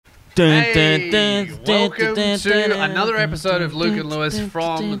Hey, welcome to another episode of Luke and Lewis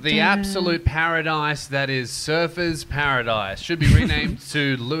from the absolute paradise that is Surfers Paradise. Should be renamed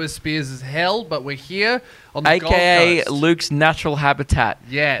to Lewis Spears' Hell, but we're here on the Gold AKA Coast. Luke's natural habitat.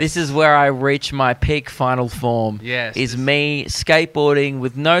 Yes. This is where I reach my peak final form. Yes. Is me skateboarding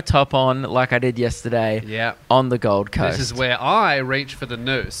with no top on like I did yesterday Yeah. on the Gold Coast. This is where I reach for the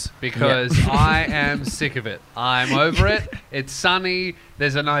noose because I am sick of it. I'm over it. It's sunny.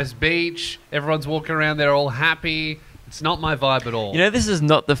 There's a nice beach. Everyone's walking around. They're all happy. It's not my vibe at all. You know, this is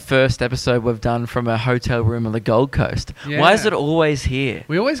not the first episode we've done from a hotel room on the Gold Coast. Yeah. Why is it always here?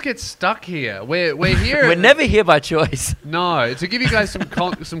 We always get stuck here. We're here. We're never here by choice. No. To give you guys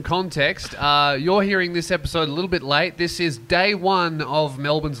some context, you're hearing this episode a little bit late. This is day one of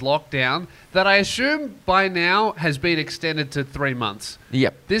Melbourne's lockdown that I assume by now has been extended to 3 months.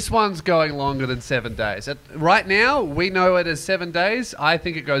 Yep. This one's going longer than 7 days. Right now, we know it as 7 days. I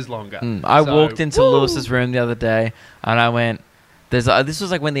think it goes longer. I So, walked into woo! Lewis's room the other day and I went, this was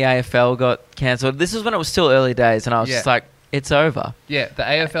like when the AFL got cancelled. This was when it was still early days and I was Yeah. just like, it's over. Yeah, the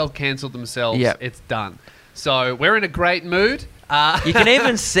AFL cancelled themselves. Yep. It's done. So we're in a great mood. You can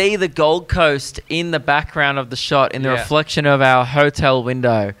even see the Gold Coast in the background of the shot in the Yeah. reflection of our hotel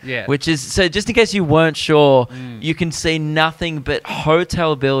window. Yeah. Which is, so just in case you weren't sure, you can see nothing but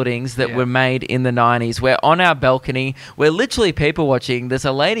hotel buildings that Yeah. were made in the 90s. We're on our balcony. We're literally people watching. There's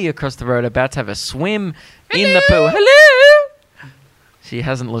a lady across the road about to have a swim in the pool. Hello! She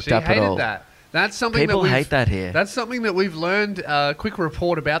hasn't looked She up at hated all. that. That's something People that we've, hate that here. That's something that we've learned. Quick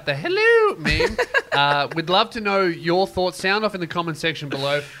report about the hello meme. We'd love to know your thoughts. Sound off in the comment section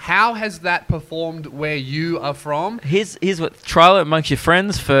below. How has that performed where you are from? Here's what, trial it amongst your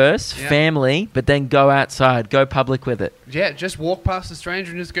friends first, Yeah. family, but then go outside, go public with it. Yeah, just walk past a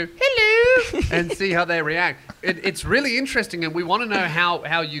stranger and just go hello and see how they react. It's really interesting, and we want to know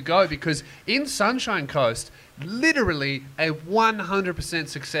how you go because in Sunshine Coast, literally a 100%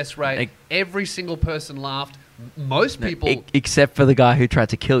 success rate. Every single person laughed. Most people, Except for the guy who tried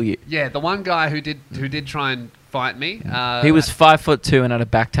to kill you. yeah, the one guy who did try and fight me. He was 5'2" and had a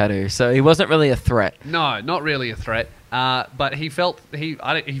back tattoo, so he wasn't really a threat. no, not really a threat. But he felt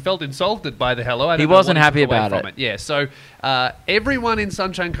insulted by the hello. I don't He know wasn't what he happy took away about from it. Yeah, so everyone in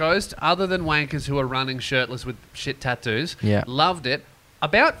Sunshine Coast, other than wankers who are running shirtless with shit tattoos, Yeah. loved it.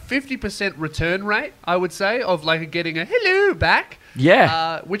 About 50% return rate, I would say, of like getting a hello back.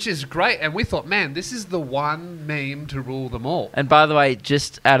 Yeah. Which is great. And we thought, man, this is the one meme to rule them all. And by the way,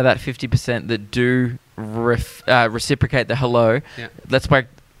 just out of that 50% that do reciprocate the hello, Yeah. let's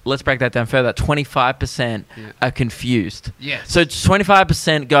break that down further. 25% Yeah. are confused. Yes. So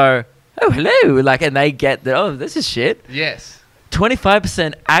 25% go, oh, hello, like, and they get that, oh, this is shit. Yes.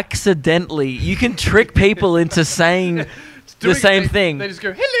 25% accidentally, you can trick people into saying the same thing. They just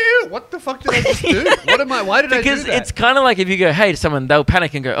go, hello, what the fuck did I just do? Why did I do Because that? it's kind of like if you go, hey, to someone, they'll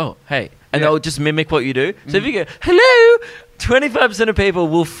panic and go, oh, hey. And Yeah. they'll just mimic what you do. So if you go, hello, 25% of people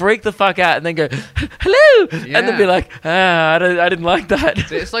will freak the fuck out and then go, hello. Yeah. And they'll be like, I didn't like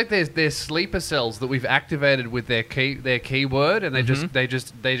that. It's like there's sleeper cells that we've activated with their keyword, and they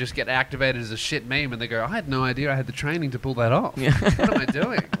just get activated as a shit meme, and they go, I had no idea I had the training to pull that off. What am I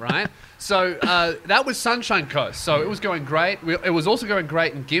doing, right? So that was Sunshine Coast. So it was going great. It was also going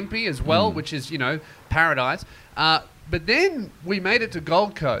great in Gympie as well, which is paradise. But then we made it to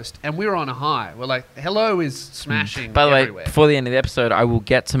Gold Coast, and we were on a high. We're like, hello is smashing By the way, everywhere. before the end of the episode, I will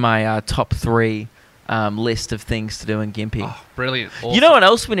get to my top 3 list of things to do in Gympie. Oh, brilliant. You know what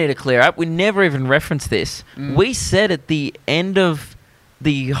else we need to clear up? We never even referenced this. We said at the end of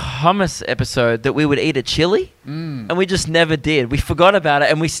the hummus episode that we would eat a chili, and we just never did. We forgot about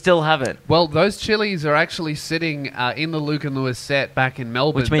it, and we still haven't. Well, those chilies are actually sitting in the Luke and Lewis set back in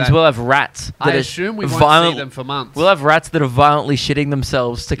Melbourne. Which means that we'll have rats. I that are assume we won't violent- see them for months. We'll have rats that are violently shitting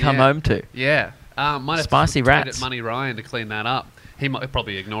themselves to come Yeah. home to. Yeah. Might have Spicy tweeted rats. Money Ryan to clean that up. He might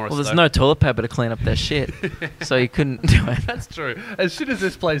probably ignore us. Well, there's though. no toilet paper to clean up their shit, so you couldn't do it. That's true. As shit as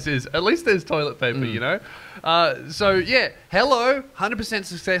this place is, at least there's toilet paper, you know? So, yeah, hello, 100%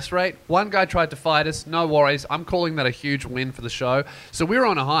 success rate. One guy tried to fight us. No worries. I'm calling that a huge win for the show. So we're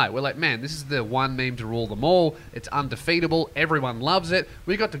on a high. We're like, man, this is the one meme to rule them all. It's undefeatable. Everyone loves it.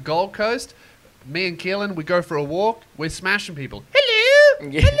 We got to Gold Coast. Me and Keelan, we go for a walk. We're smashing people.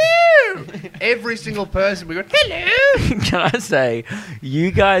 Hello! Yeah. Hello! Every single person, we go, hello! Can I say, you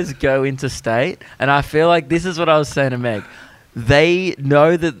guys go interstate, and I feel like this is what I was saying to Meg. They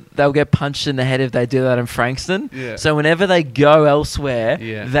know that they'll get punched in the head if they do that in Frankston. Yeah. So whenever they go elsewhere,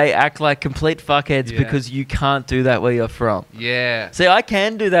 Yeah. they act like complete fuckheads Yeah. because you can't do that where you're from. Yeah. See, I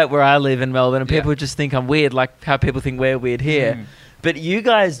can do that where I live in Melbourne, and Yeah. people just think I'm weird, like how people think we're weird here. but you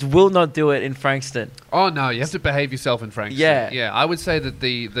guys will not do it in Frankston. Oh no, you have to behave yourself in Frankston. Yeah. I would say that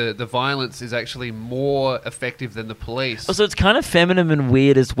the violence is actually more effective than the police. Also, it's kind of feminine and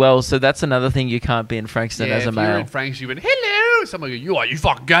weird as well. So that's another thing you can't be in Frankston as a if male. you're in Frankston, you went hello. Someone go, you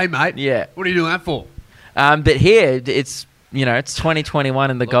fucking gay, mate. Yeah. What are you doing that for? But here it's it's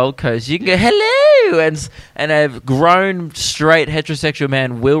 2021 in the Gold Coast. You can go hello, and a grown straight heterosexual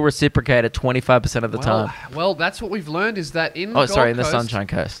man will reciprocate at 25% of the time. Well, that's what we've learned is that in the Sunshine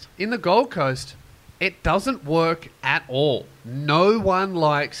Coast. In the Gold Coast, it doesn't work at all. No one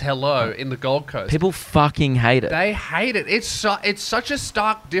likes hello in the Gold Coast. People fucking hate it. They hate it. It's such a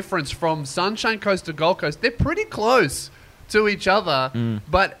stark difference from Sunshine Coast to Gold Coast. They're pretty close to each other,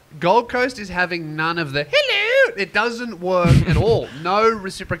 but Gold Coast is having none of the hello. It doesn't work at all. No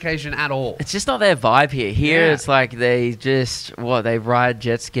reciprocation at all. It's just not their vibe here. Here, Yeah. it's like they just they ride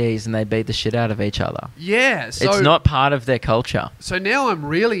jet skis and they beat the shit out of each other. Yeah, so It's not part of their culture. So now I'm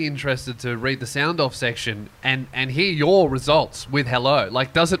really interested to read the sound off section and hear your results with hello.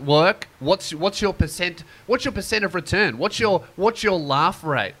 Like, does it work? What's your percent? What's your percent of return? What's your laugh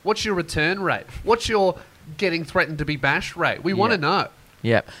rate? What's your return rate? What's your getting threatened to be bashed rate? We want to know.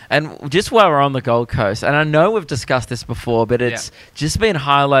 Yeah, and just while we're on the Gold Coast, and I know we've discussed this before, but it's just been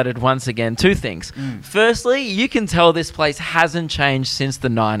highlighted once again. Two things. Firstly, you can tell this place hasn't changed since the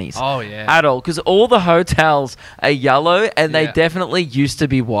 90s. Oh, yeah. At all, because all the hotels are yellow, and they definitely used to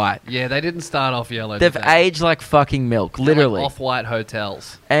be white. Yeah, they didn't start off yellow. They've aged like fucking milk, literally. Like off-white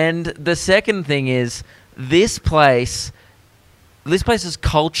hotels. And the second thing is, this place's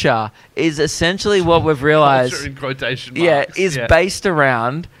culture is essentially what we've realized. Culture in quotation marks. Is based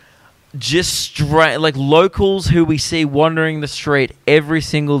around just straight like locals who we see wandering the street every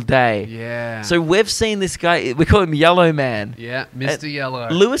single day. Yeah. So we've seen this guy. We call him Yellow Man. Yeah, Mr. Yellow.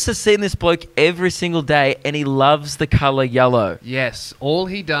 Lewis has seen this bloke every single day, and he loves the color yellow. Yes. All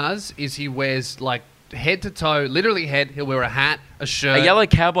he does is he wears like head to toe, literally head. He'll wear a hat, a shirt, A yellow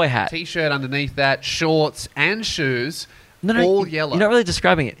cowboy hat. t-shirt underneath that, shorts and shoes. No, all yellow. You're not really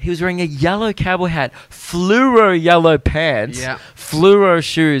describing it. He was wearing a yellow cowboy hat, fluoro yellow pants, fluoro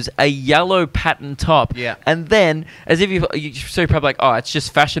shoes, a yellow pattern top, and then, as if you're probably like, oh, it's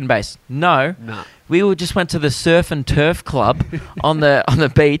just fashion based. No. We just went to the surf and turf club on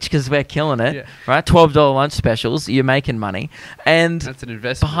the beach because we're killing it, right? $12 lunch specials. You're making money, and that's an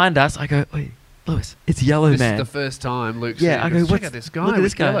investment. Behind us, I go, oi, Lewis, it's Yellow Man. This is the first time Luke's I go, check out this guy. Look at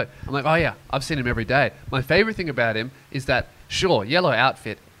this guy. Yellow. I'm like, oh yeah, I've seen him every day. My favorite thing about him is that, sure, yellow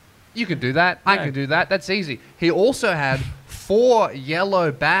outfit. You can do that. I can do that. That's easy. He also had 4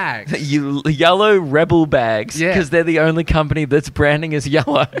 yellow bags. Yellow Rebel bags. Because they're the only company that's branding as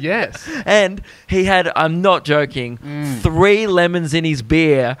yellow. Yes. And he had, I'm not joking, 3 lemons in his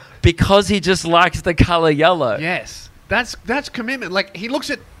beer because he just likes the color yellow. Yes. That's commitment. Like, he looks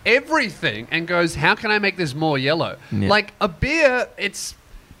at everything and goes, how can I make this more yellow? Like, a beer, it's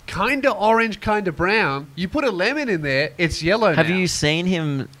kind of orange, kind of brown. You put a lemon in there, it's yellow. Have you seen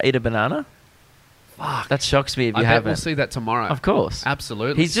him eat a banana? Fuck. That shocks me if you I bet haven't. we'll see that tomorrow. Of course.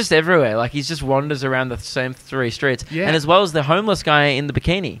 Absolutely. He's just everywhere. Like, he just wanders around the same 3 streets. Yeah. And as well as the homeless guy in the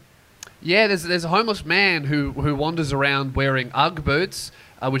bikini. Yeah, there's a homeless man who wanders around wearing Ugg boots,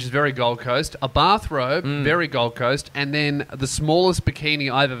 which is very Gold Coast, a bathrobe, very Gold Coast, and then the smallest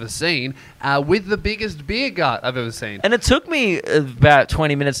bikini I've ever seen, with the biggest beer gut I've ever seen. And it took me about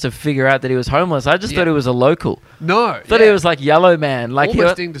 20 minutes to figure out that he was homeless. I just thought he was a local. No. Thought he was like Yellow Man. Like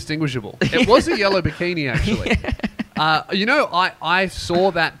almost indistinguishable. It was a yellow bikini, actually. I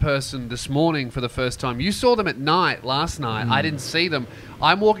saw that person this morning for the first time. You saw them at night last night. I didn't see them.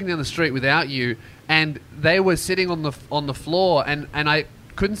 I'm walking down the street without you, and they were sitting on the floor, and I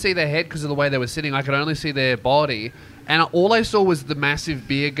couldn't see their head because of the way they were sitting. I could only see their body, and all I saw was the massive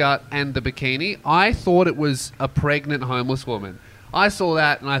beer gut and the bikini. I thought it was a pregnant homeless woman. I saw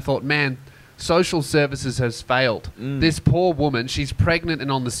that, and I thought, man, social services has failed. This poor woman, she's pregnant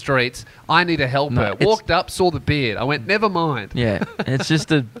and on the streets. I need to help her. Walked up, saw the beard. I went, never mind. Yeah, it's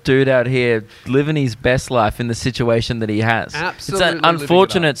just a dude out here living his best life in the situation that he has. Absolutely. It's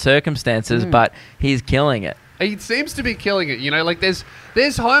unfortunate circumstances, but he's killing it. He seems to be killing it. You know, like there's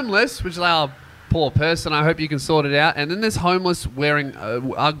homeless, which is like, oh, poor person. I hope you can sort it out. And then there's homeless wearing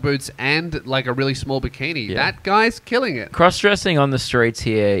Ugg boots and like a really small bikini. Yeah. That guy's killing it. Cross-dressing on the streets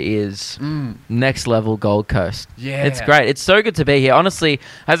here is next level Gold Coast. Yeah. It's great. It's so good to be here. Honestly,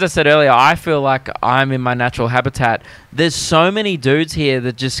 as I said earlier, I feel like I'm in my natural habitat. There's so many dudes here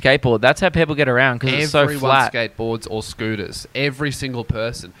that just skateboard. That's how people get around because it's so flat. Everyone skateboards or scooters. Every single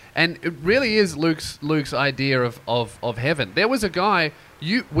person. And it really is Luke's idea of heaven. There was a guy...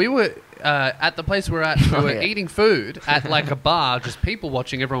 We were at the place we're at, we were eating food at like a bar, just people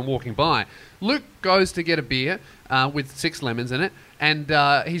watching, everyone walking by. Luke goes to get a beer with 6 lemons in it,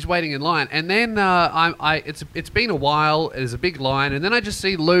 and he's waiting in line. And then it's been a while. There's a big line, and then I just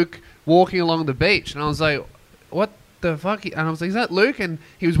see Luke walking along the beach, and I was like, "What the fuck?" And I was like, "Is that Luke?" And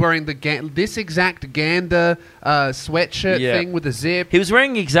he was wearing this exact Gander sweatshirt thing with a zip. He was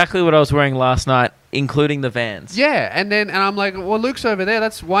wearing exactly what I was wearing last night, including the Vans. Yeah, and I'm like, well, Luke's over there.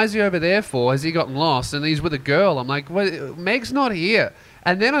 Why is he over there for? Has he gotten lost? And he's with a girl. I'm like, well, Meg's not here.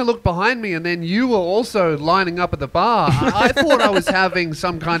 And then I looked behind me, and then you were also lining up at the bar. I thought I was having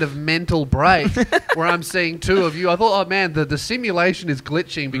some kind of mental break where I'm seeing 2 of you. I thought, oh man, the simulation is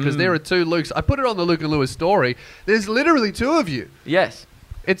glitching because there are 2 Lukes. I put it on the Luke and Lewis story. There's literally 2 of you. Yes.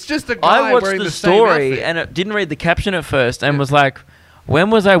 It's just a guy wearing the same outfit. I watched the story and it didn't read the caption at first and was like,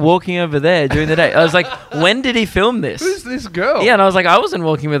 when was I walking over there during the day? I was like, when did he film this? Who's this girl? Yeah, and I was like, I wasn't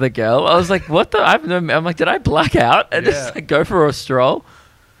walking with a girl. I was like, what the? I'm like, did I black out and just like go for a stroll?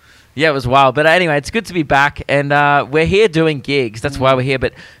 Yeah, it was wild. But anyway, it's good to be back. And we're here doing gigs. That's why we're here.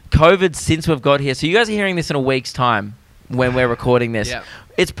 But COVID, since we've got here. So you guys are hearing this in a week's time when we're recording this. Yeah.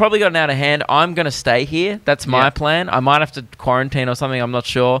 It's probably gotten out of hand. I'm going to stay here. That's my plan. I might have to quarantine or something. I'm not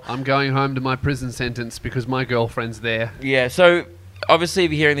sure. I'm going home to my prison sentence because my girlfriend's there. Yeah, so obviously,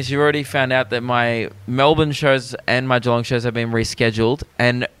 if you're hearing this, you've already found out that my Melbourne shows and my Geelong shows have been rescheduled.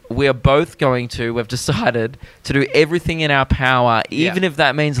 And we are both we've decided to do everything in our power, even if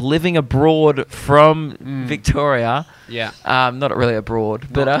that means living abroad from Victoria. Yeah. Not really abroad,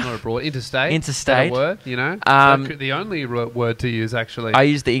 but not abroad. Interstate. Interstate. Is that a word, you know? The only word to use, actually. I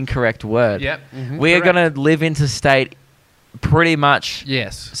used the incorrect word. Yep. We are going to live interstate pretty much.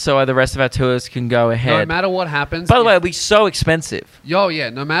 Yes. So the rest of our tours can go ahead. No matter what happens. By the way, it'll be so expensive. Oh, yeah.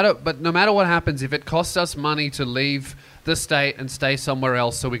 No matter what happens, if it costs us money to leave the state and stay somewhere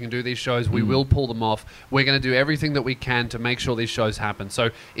else so we can do these shows, we will pull them off. We're going to do everything that we can to make sure these shows happen. So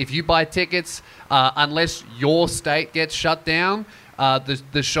if you buy tickets, unless your state gets shut down,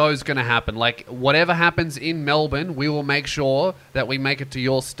 the show's going to happen. Like, whatever happens in Melbourne, we will make sure that we make it to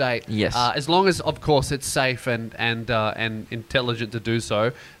your state. Yes. As long as, of course, it's safe and intelligent to do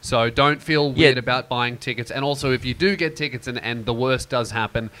so. So don't feel weird about buying tickets. And also, if you do get tickets and the worst does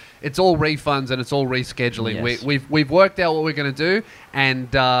happen, it's all refunds and it's all rescheduling. Yes. We've worked out what we're going to do,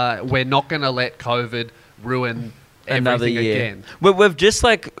 and we're not going to let COVID ruin another year again. We've just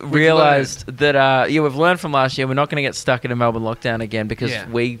realized that we've learned from last year. We're not going to get stuck in a Melbourne lockdown again because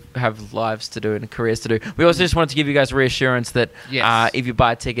we have lives to do and careers to do. We also just wanted to give you guys reassurance that if you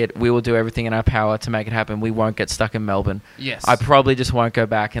buy a ticket, we will do everything in our power to make it happen. We won't get stuck in Melbourne. Yes. I probably just won't go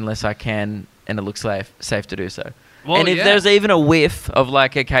back unless I can and it looks safe to do so. Well, and if there's even a whiff of a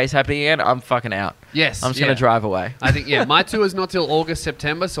case happening again, I'm fucking out. Yes. I'm just going to drive away. I think, my tour is not till August,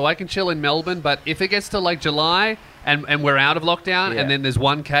 September, so I can chill in Melbourne. But if it gets to July and we're out of lockdown and then there's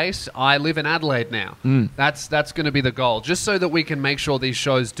one case, I live in Adelaide now. That's going to be the goal, just so that we can make sure these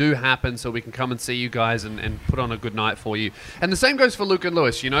shows do happen so we can come and see you guys and put on a good night for you. And the same goes for Luke and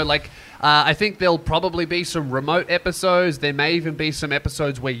Lewis, I think there'll probably be some remote episodes. There may even be some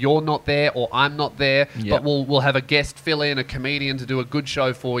episodes where you're not there or I'm not there, but we'll have a guest fill in, a comedian to do a good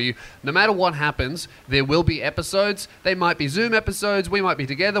show for you. No matter what happens, there will be episodes. They might be Zoom episodes. We might be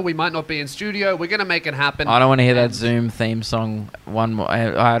together. We might not be in studio. We're going to make it happen. I don't want to hear that Zoom theme song one more.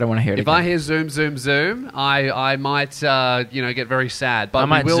 I don't want to hear it if again. I hear Zoom, I might get very sad. But I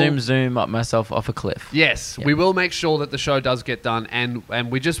might zoom up myself off a cliff. Yes, we will make sure that the show does get done,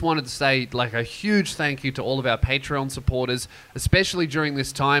 and we just wanted to say a huge thank you to all of our Patreon supporters, especially during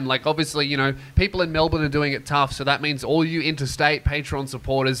this time. Obviously, people in Melbourne are doing it tough, so that means all you interstate Patreon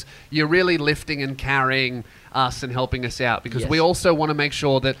supporters, you're really lifting and carrying us and helping us out, because we also want to make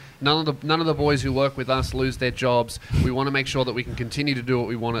sure that none of the boys who work with us lose their jobs. We want to make sure that we can continue to do what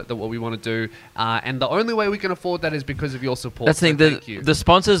we want to do, and the only way we can afford that is because of your support. That's the thing. The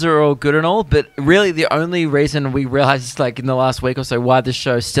sponsors are all good and all, but really the only reason we realized in the last week or so why this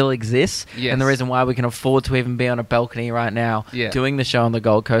show still exists, and the reason why we can afford to even be on a balcony right now doing the show on the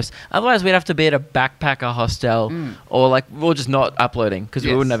Gold Coast. Otherwise, we'd have to be at a backpacker hostel or we're just not uploading because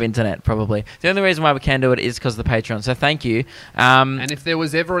we wouldn't have internet probably. The only reason why we can do it is because of the Patreon. So thank you. And if there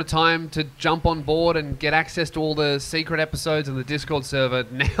was ever a time to jump on board and get access to all the secret episodes and the Discord server,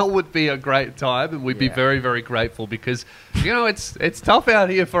 now would be a great time, and we'd be very, very grateful, because it's tough out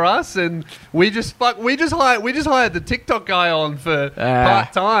here for us, and we just hired the TikTok guy on for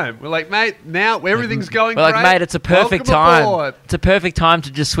part time. We're like, mate, now everything's going great. Like, mate, it's a perfect time. It's a perfect time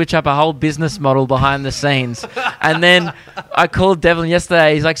to just switch up a whole business model behind the scenes. And then I called Devlin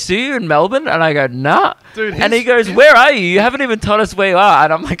yesterday. He's like, "See you in Melbourne?" And I go, "Nah." Dude, Dude, and he goes, "Where are you? You haven't even told us where you are."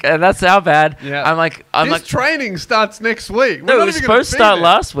 And I'm like, "That's how bad." Yeah. I'm like, training starts next week. No, it was supposed to start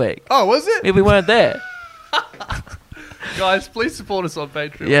last week. Oh, was it? Yeah, we weren't there. Guys, please support us on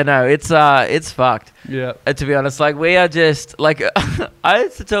Patreon. Yeah, no, it's fucked. Yeah. And to be honest, like, we are just like, I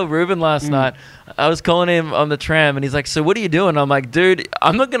had to tell Ruben last night. I was calling him on the tram, and he's like, "So what are you doing?" I'm like, "Dude,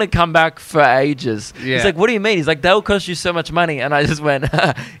 I'm not gonna come back for ages." Yeah. He's like, "What do you mean?" He's like, "They'll cost you so much money," and I just went,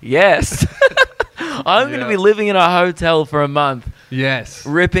 "Yes." I'm going to be living in a hotel for a month. Yes.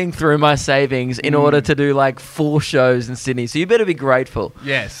 Ripping through my savings in order to do like 4 shows in Sydney. So you better be grateful.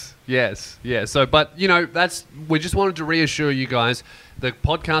 Yes. Yeah. So, but you know, we just wanted to reassure you guys, the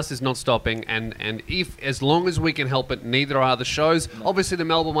podcast is not stopping, and if, as long as we can help it, neither are the shows. Obviously, the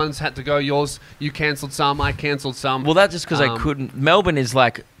Melbourne ones had to go. Yours, you cancelled some. I cancelled some. Well, that's just because I couldn't. Melbourne is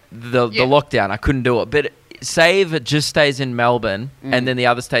like the lockdown. I couldn't do it, but. Say if it just stays in Melbourne and then the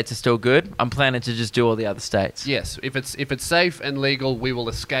other states are still good, I'm planning to just do all the other states. Yes, if it's safe and legal, we will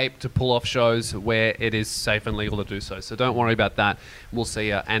escape to pull off shows where it is safe and legal to do so. So don't worry about that. We'll see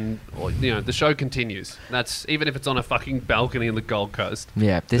you, and the show continues. That's even if it's on a fucking balcony in the Gold Coast.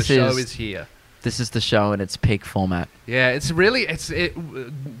 Yeah, the show is here. This is the show in its peak format. Yeah,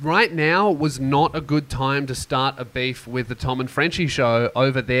 right now was not a good time to start a beef with the Tom and Frenchie show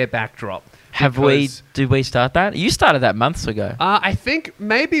over their backdrop. Did we start that? You started that months ago. I think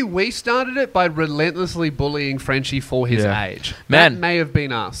maybe we started it by relentlessly bullying Frenchie for his age. Man, that may have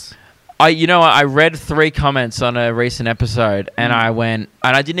been us. I read 3 comments on a recent episode, and I went,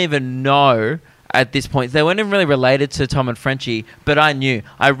 and I didn't even know at this point. They weren't even really related to Tom and Frenchie, but I knew.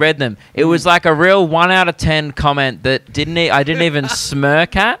 I read them. It was like a real 1 out of 10 comment that I didn't even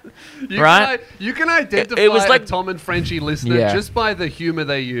smirk at. You can identify it was like a Tom and Frenchie listener just by the humor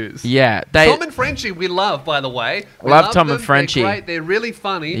they use. Yeah. Tom and Frenchie, we love, by the way. We love Tom them. and Frenchie. They're great. They're really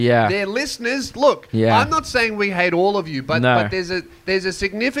funny. Yeah. They're listeners. Look, I'm not saying we hate all of you, but there's a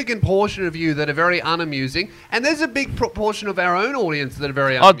significant portion of you that are very unamusing, and there's a big proportion of our own audience that are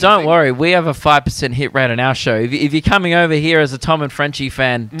very unamusing. Oh, don't worry. We have a 5% hit rate on our show. If you're coming over here as a Tom and Frenchie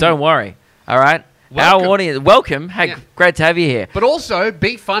fan, don't worry. All right? Welcome. Our audience, welcome. Hey, great to have you here. But also,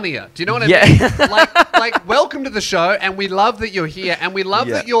 be funnier. Do you know what I mean? like, welcome to the show, and we love that you're here, and we love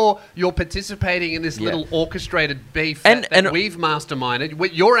that you're participating in this little orchestrated beef that we've masterminded.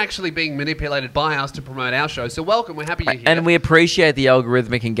 You're actually being manipulated by us to promote our show. So welcome. We're happy you're here. And we appreciate the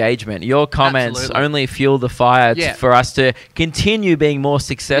algorithmic engagement. Your comments only fuel the fire for us to continue being more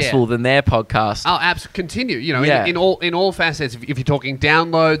successful than their podcast. Oh, absolutely. Continue. In all facets. If you're talking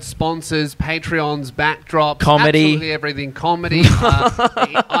downloads, sponsors, Patreons, backdrops, comedy, absolutely everything, comedy,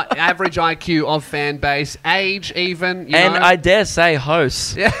 average IQ of fan base, age, even, I dare say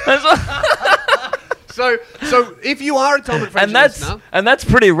hosts. Yeah. So if you are a Tom and Frenchie listener, and that's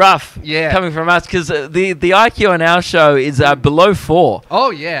pretty rough, coming from us, because the IQ on our show is below 4.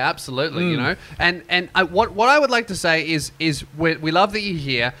 Oh yeah, absolutely. And what I would like to say is we love that you're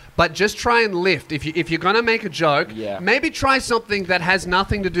here, but just try and lift. If you're gonna make a joke, maybe try something that has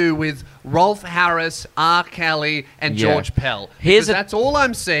nothing to do with Rolf Harris, R. Kelly, and George Pell. That's all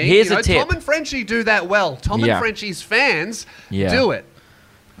I'm saying. Here's a tip. Tom and Frenchie do that well. Tom and Frenchie's fans do it.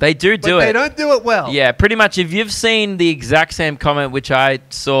 They do it. They don't do it well. Yeah, pretty much. If you've seen the exact same comment, which I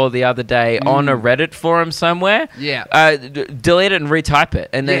saw the other day on a Reddit forum somewhere, delete it and retype it,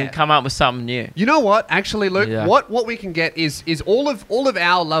 and then come up with something new. You know what? Actually, Luke, what we can get is all of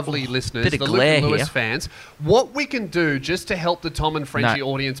our lovely listeners, the Luke and Lewis fans. What we can do just to help the Tom and Frenchie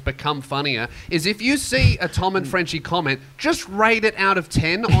audience become funnier is if you see a Tom and Frenchie comment, just rate it out of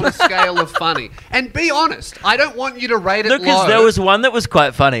 10 on a scale of funny, and be honest. I don't want you to rate it low. Because there was one that was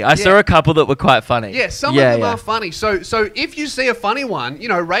quite funny. I saw a couple that were quite funny. Yeah, some of them are funny. So if you see a funny one,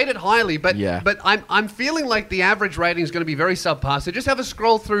 rate it highly. But I'm feeling like the average rating is going to be very subpar. So just have a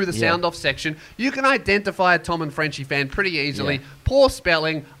scroll through the sound off section. You can identify a Tom and Frenchie fan pretty easily. Yeah. Poor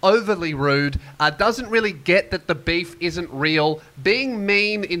spelling, overly rude, doesn't really get that the beef isn't real, being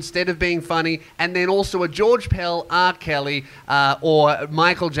mean instead of being funny, and then also a George Pell, R. Kelly, or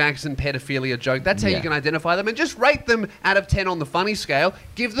Michael Jackson pedophilia joke. That's how you can identify them. And just rate them out of 10 on the funny scale.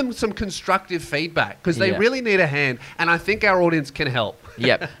 Give them some constructive feedback, because they really need a hand, and I think our audience can help.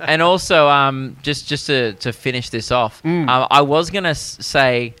 Yep. And also, just to finish this off, I was going to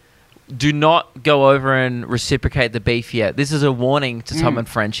say, do not go over and reciprocate the beef yet. This is a warning to Tom and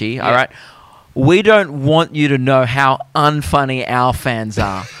Frenchie, all right? We don't want you to know how unfunny our fans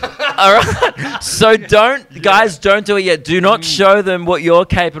are. All right. So guys, don't do it yet. Do not show them what you're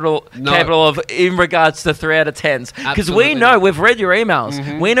capable of in regards to 3 out of 10s. Because we know, we've read your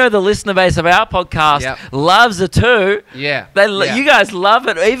emails. We know the listener base of our podcast loves a 2. Yeah. You guys love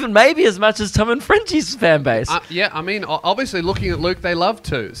it, even maybe as much as Tom and Frenchie's fan base. Yeah, I mean, obviously looking at Luke, they love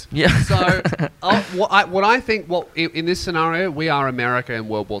 2s. Yeah. So what I think, in this scenario, we are America in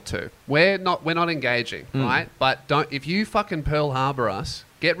World War II. We're not engaging, right? But if you fucking Pearl Harbor us,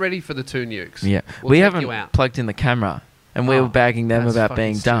 get ready for the 2 nukes. Yeah. We'll we take haven't you out. plugged in the camera, and we were bagging them about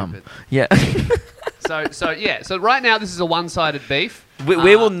being dumb. Stupid. Yeah. So right now this is a one-sided beef.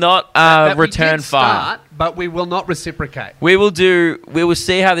 We will not return fire. But we will not reciprocate. We will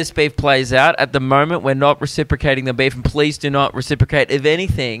see how this beef plays out. At the moment, we're not reciprocating the beef, and please do not reciprocate. If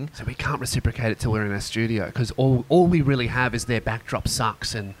anything, so we can't reciprocate it till we're in our studio, because all we really have is their backdrop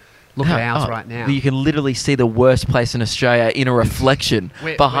sucks, and look at ours right now. You can literally see the worst place in Australia in a reflection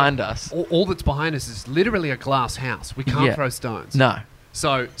behind us. All that's behind us is literally a glass house. We can't throw stones. No.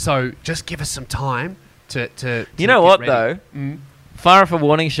 So just give us some time to you know what ready. though? Fire off a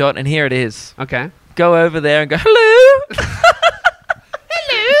warning shot, and here it is. Okay. Go over there and go, hello.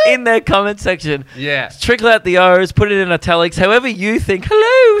 Hello. In their comment section. Yeah. Trickle out the O's, put it in italics, however you think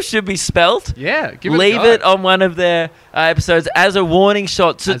hello should be spelt. Yeah. Leave it on one of their episodes as a warning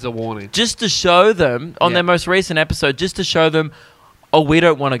shot. As a warning. Just to show them, on their most recent episode, just to show them, oh, we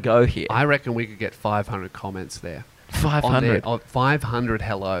don't want to go here. I reckon we could get 500 comments there. 500. 500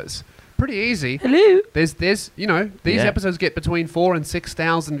 hellos. Pretty easy. Hello. There's these episodes get between 4,000 and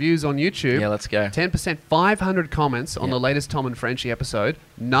 6,000 views on YouTube. Yeah, let's go. 10%, 500 comments on the latest Tom and Frenchie episode.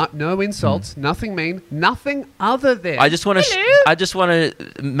 No insults, nothing mean, nothing other than. I just want to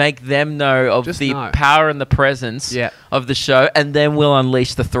make them know of power and the presence of the show, and then we'll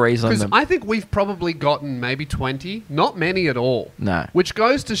unleash the 3s on them. Because I think we've probably gotten maybe 20, not many at all. No. Which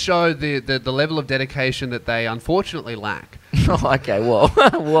goes to show the level of dedication that they unfortunately lack. Oh, okay.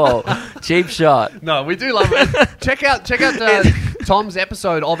 Whoa, cheap shot. No, we do love it. check out Tom's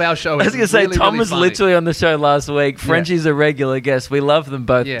episode of our show. I was going to say, Tom was literally on the show last week. Frenchie's a regular guest. We love them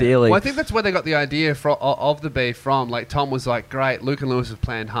both dearly. Well, I think that's where they got the idea of the beef from. Like, Tom was like, great, Luke and Lewis have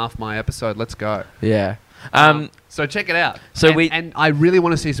planned half my episode. Let's go. Yeah. So check it out. And I really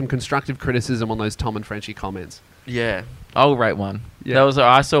want to see some constructive criticism on those Tom and Frenchie comments. Yeah. I'll rate one. Yeah.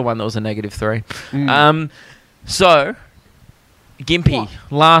 I saw one that was a -3. So... Gympie,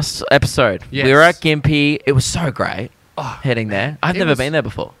 last episode. Yes. We were at Gympie. It was so great heading there. I've never been there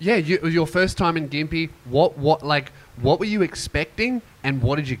before. Yeah, it was your first time in Gympie. What were you expecting, and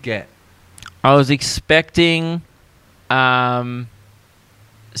what did you get? I was expecting something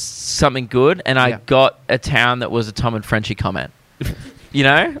good, and I got a town that was a Tom and Frenchie comment. You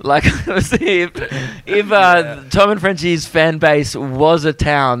know, like if Tom and Frenchie's fan base was a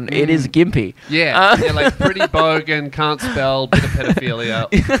town, it is Gympie. Yeah, like pretty bogan, can't spell, bit of pedophilia,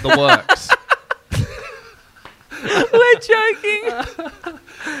 the works. We're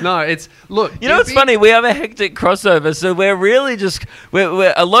joking. No, it's look. You know what's funny? We have a hectic crossover, so we're really just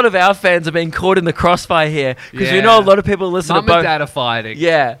we're a lot of our fans are being caught in the crossfire here because we know a lot of people listen to both. Mum and Dad are fighting.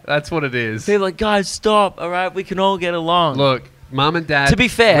 Yeah, that's what it is. They're like, guys, stop. All right, we can all get along. Look. Mum and Dad, to be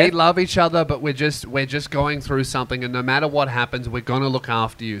fair, we love each other, but we're just going through something, and no matter what happens, we're gonna look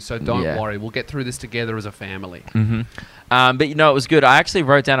after you. So don't worry, we'll get through this together as a family. Mm-hmm. But you know, it was good. I actually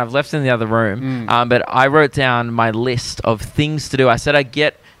wrote down. I've left it in the other room, but I wrote down my list of things to do. I said I'd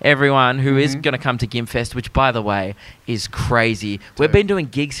get everyone who is going to come to GIMFest, which, by the way, is crazy. We've been doing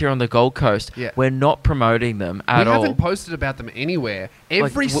gigs here on the Gold Coast. Yeah. We're not promoting them at all. We haven't posted about them anywhere.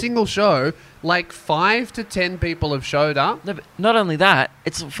 Every single show, like 5 to 10 people have showed up. No, but not only that,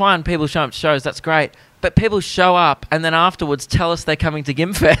 it's fine. People show up to shows. That's great. But people show up and then afterwards tell us they're coming to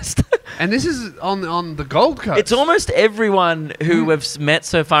GIMFest. And this is on the Gold Coast. It's almost everyone who we've met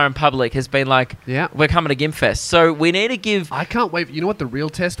so far in public has been like, we're coming to GIMFest. So we need to give... I can't wait. You know what the real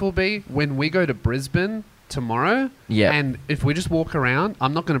test will be? When we go to Brisbane tomorrow. Yeah. And if we just walk around,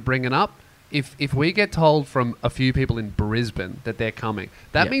 I'm not going to bring it up. If we get told from a few people in Brisbane that they're coming,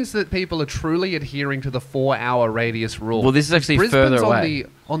 that means that people are truly adhering to the 4-hour radius rule. Well, this is actually further away.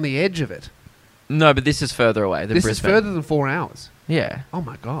 On the edge of it. No, but this is further away than Brisbane. This is further than 4 hours. Yeah. Oh,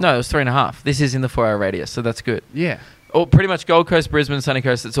 my God. No, it was 3.5. This is in the 4-hour radius, so that's good. Yeah. Or pretty much Gold Coast, Brisbane, Sunny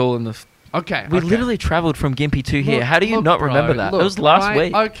Coast, it's all in the... Okay. We literally travelled from Gympie to here. How do you not remember that? It was last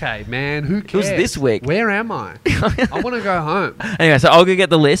week. Okay, man. Who cares? It was this week. Where am I? I want to go home. Anyway, so I'll go get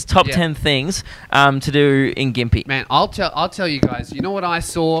the list. Top 10 things to do in Gympie. Man, I'll tell you guys. You know what I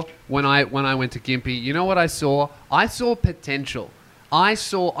saw when I went to Gympie? You know what I saw? I saw potential. I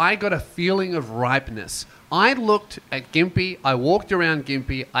got a feeling of ripeness I looked at Gympie, I walked around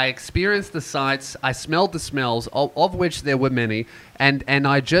Gympie, I experienced the sights, I smelled the smells, of which there were many, and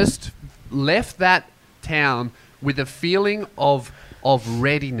I just left that town with a feeling of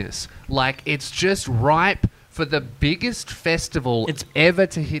readiness. Like it's just ripe for the biggest festival ever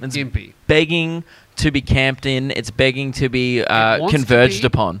to hit Gympie. Begging to be camped in. It's begging to be converged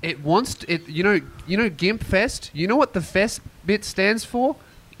upon. It wants to, you know Gimp Fest. You know what the fest bit stands for?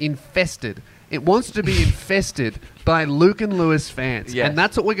 Infested. It wants to be infested by Luke and Lewis fans, and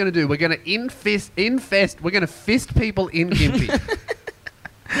that's what we're going to do. We're going to infest. We're going to fist people in Gympie.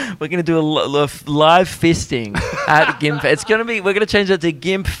 We're going to do a live fisting at Gimp. We're going to change that to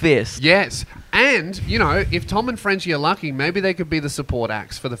Gimp Fist. Yes. And, you know, if Tom and Frenchie are lucky, maybe they could be the support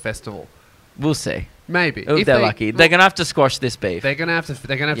acts for the festival. We'll see. Maybe. If they're lucky. They're going to have to squash this beef. They're going to have to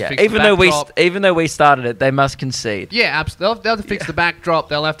fix even the backdrop. Even though we started it, they must concede. Yeah, absolutely. They'll have to fix the backdrop.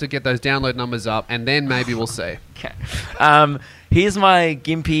 They'll have to get those download numbers up, and then maybe we'll see. Okay. Here's my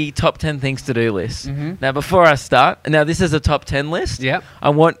Gympie top 10 things to do list. Mm-hmm. Now, before I start, this is a top 10 list. Yep. I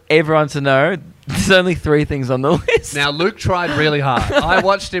want everyone to know there's only 3 things on the list. Now, Luke tried really hard. I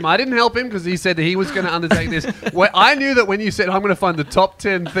watched him. I didn't help him because he said that he was going to undertake this. I knew that when you said, I'm going to find the top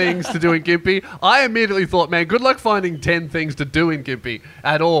 10 things to do in Gympie, I immediately thought, man, good luck finding 10 things to do in Gympie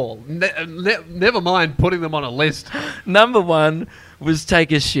at all. Never mind putting them on a list. Number 1 was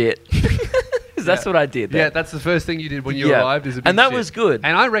take a shit. That's what I did. Yeah, that's the first thing you did when you arrived. Is a big and that shit. was good.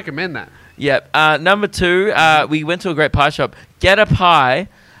 And I recommend that. Yep. Number 2, we went to a great pie shop. Get a pie,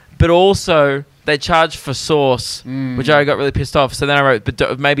 but also they charge for sauce, which I got really pissed off. So then I wrote,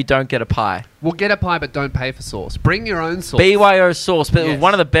 but maybe don't get a pie. Well, get a pie, but don't pay for sauce. Bring your own sauce. BYO sauce, but it was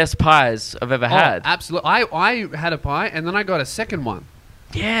one of the best pies I've ever had. Absolutely. I had a pie, and then I got a second one.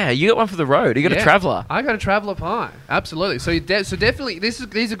 Yeah, you got one for the road. You got a traveller. I got a traveller pie. Absolutely. So definitely, these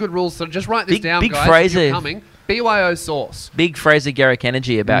are good rules. So just write this down, big guys. Fraser, if you're coming. BYO sauce. Big Fraser Garrick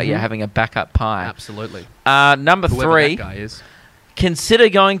energy about you having a backup pie. Absolutely. Number Whoever 3. that guy is. Consider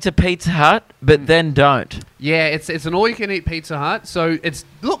going to Pizza Hut, but then don't. Yeah, it's an all-you-can-eat Pizza Hut. So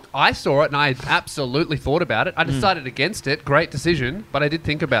look, I saw it and I absolutely thought about it. I decided against it. Great decision, but I did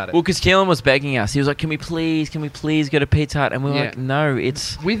think about it. Well, because Keelan was begging us. He was like, can we please go to Pizza Hut? And we were like, no,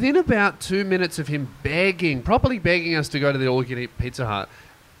 it's... Within about 2 minutes of him properly begging us to go to the all-you-can-eat Pizza Hut,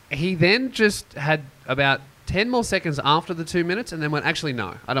 he then just had about 10 more seconds after the 2 minutes and then went, actually,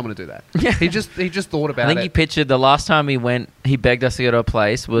 no, I don't want to do that. Yeah. He just thought about it. I think he pictured the last time he went, he begged us to go to a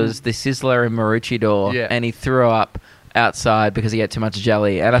place, was the Sizzler in Maroochydore, and he threw up outside because he had too much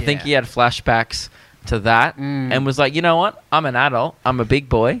jelly. And I think he had flashbacks to that and was like, you know what? I'm an adult. I'm a big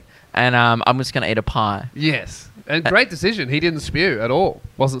boy. And I'm just going to eat a pie. Yes. And great decision. He didn't spew at all.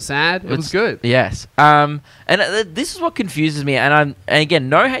 Wasn't sad. It was good. Yes. And this is what confuses me. And again,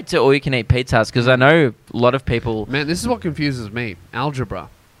 no hate to all you can eat pizzas because I know a lot of people. Man, this is what confuses me. Algebra.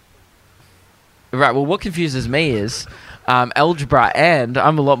 Right. Well, what confuses me is algebra, and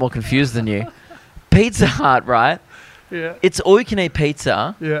I'm a lot more confused than you. Pizza Hut, right? Yeah. It's all you can eat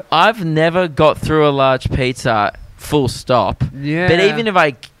pizza. Yeah. I've never got through a large pizza full stop. Yeah. But even if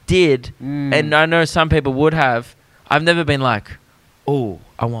I did, and I know some people would have, I've never been like, oh,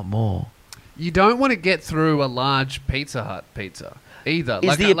 I want more. You don't want to get through a large Pizza Hut pizza either.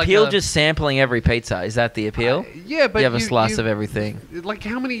 Is the appeal just sampling every pizza? Is that the appeal? Yeah, but you have a slice of everything. Like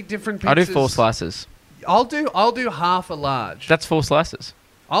how many different pizzas? I do 4 slices. I'll do half a large. That's 4 slices.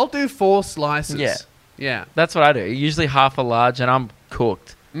 I'll do 4 slices. Yeah. That's what I do. Usually half a large, and I'm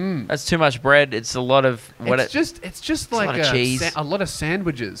cooked. That's too much bread. It's a lot of it's just like a lot of cheese. A lot of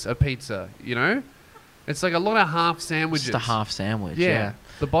sandwiches. A pizza, you know, it's like a lot of half sandwiches. Just a half sandwich. Yeah,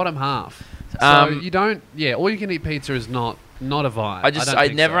 the bottom half. So you don't. Yeah, all you can eat pizza is not a vibe. I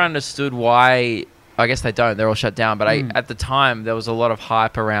never understood why. I guess they don't. They're all shut down. But at the time, there was a lot of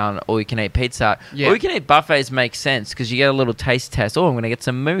hype around all you can eat pizza. Yeah. All you can eat buffets make sense because you get a little taste test. Oh, I'm going to get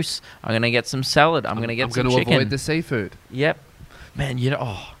some mousse. I'm going to get some salad. I'm going to get some chicken. I'm going to avoid the seafood. Yep. Man,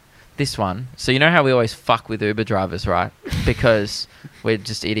 this one. So you know how we always fuck with Uber drivers, right? Because we're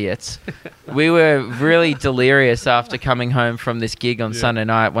just idiots. We were really delirious after coming home from this gig on Sunday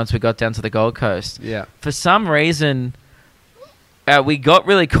night once we got down to the Gold Coast. Yeah. For some reason, we got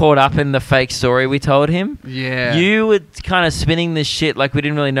really caught up in the fake story we told him. Yeah. You were kind of spinning this shit like we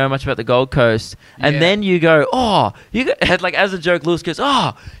didn't really know much about the Gold Coast. And then you go, had like as a joke, Lewis goes,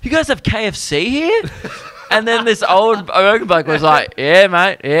 you guys have KFC here? And then this old American bloke was like, yeah,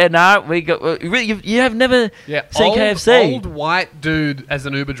 mate. Yeah, no, we got... You have never seen KFC. Old white dude as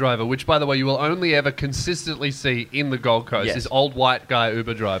an Uber driver, which, by the way, you will only ever consistently see in the Gold Coast, is old white guy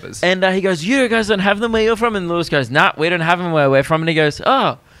Uber drivers. And he goes, you guys don't have them where you're from? And Lewis goes, nah, we don't have them where we're from. And he goes,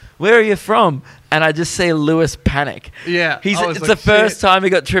 well, where are you from? And I just see Lewis panic. Yeah. It's the first time he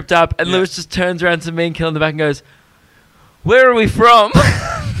got tripped up, and Lewis just turns around to me and Kill in the back and goes, where are we from?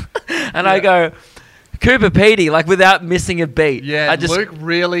 And I go, Cooper Pedy, like without missing a beat. Yeah,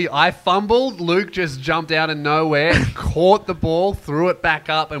 I fumbled. Luke just jumped out of nowhere, caught the ball, threw it back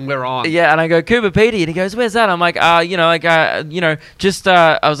up, and we're on. Yeah, and I go, Cooper Pedy, and he goes, where's that? I'm like, I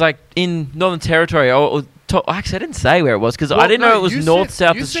was like in Northern Territory, actually, I didn't say where it was because I didn't know it was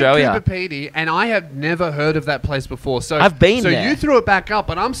South Australia. You said Cooper Pedy, and I have never heard of that place before. So I've been there. So you threw it back up,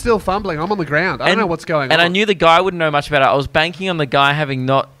 but I'm still fumbling. I'm on the ground. I don't know what's going on. And I knew the guy wouldn't know much about it. I was banking on the guy having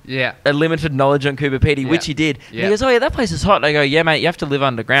a limited knowledge on Cooper Pedy, which he did. And he goes, oh, yeah, that place is hot. And I go, yeah, mate, you have to live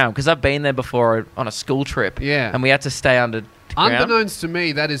underground because I've been there before on a school trip. Yeah. And we had to stay underground. Unbeknownst to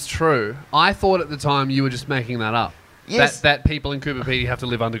me, that is true. I thought at the time you were just making that up. Yes. That people in Cooper Pedy have to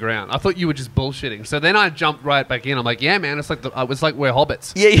live underground. I thought you were just bullshitting. So then I jumped right back in. I'm like, yeah, man, it's like we're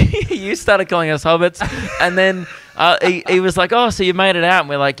hobbits. Yeah, you started calling us hobbits, and then he was like, oh, so you made it out, and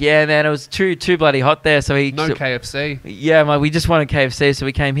we're like, yeah, man, it was too bloody hot there. So KFC. Yeah, we just wanted KFC, so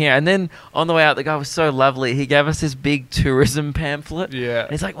we came here. And then on the way out, the guy was so lovely. He gave us this big tourism pamphlet. Yeah.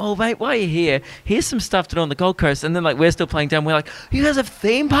 And he's like, well, mate, while you're here, here's some stuff to do on the Gold Coast. And then like we're still playing down. We're like, you guys have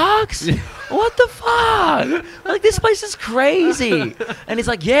theme parks? What the fuck? Like this place is crazy. And he's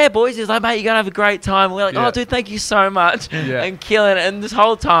like, yeah, boys. He's like, mate, you're gonna have a great time. We're like, oh, dude, thank you so much. Yeah. And killing it. And this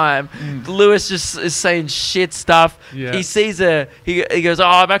whole time, Lewis just is saying shit stuff. Yeah. He sees he goes, oh,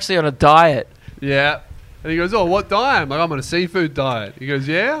 I'm actually on a diet. Yeah. And he goes, oh, what diet? I'm like, I'm on a seafood diet. He goes,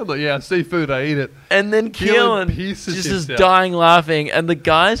 yeah? I'm like, yeah, seafood, I eat it. And then Keelan just is dying laughing. And the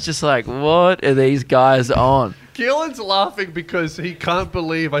guy's just like, what are these guys on? Keelan's laughing because he can't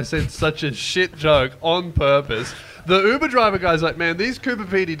believe I said such a shit joke on purpose. The Uber driver guy's like, man, these Cooper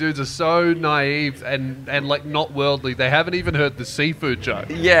Pedy dudes are so naive and like not worldly. They haven't even heard the seafood joke.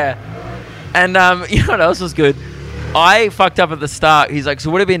 Yeah. And you know what else was good? I fucked up at the start. He's like, so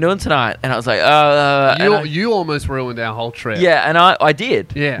what have you been doing tonight? And I was like, you almost ruined our whole trip. Yeah, and I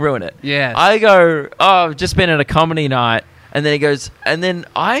did ruin it. Yeah. I go, oh, I've just been at a comedy night. And then he goes,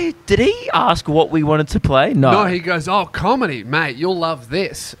 did he ask what we wanted to play? No, he goes, oh, comedy, mate, you'll love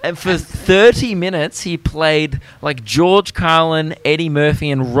this. And for 30 minutes, he played like George Carlin, Eddie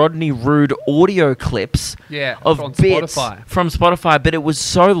Murphy, and Rodney Rude audio clips of bits from Spotify, but it was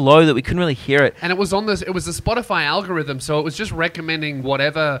so low that we couldn't really hear it. And it was the Spotify algorithm, so it was just recommending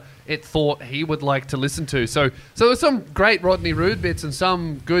whatever it thought he would like to listen to. So there was some great Rodney Rude bits and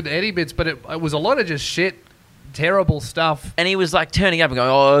some good Eddie bits, but it was a lot of just shit. Terrible stuff. And he was like turning up and going,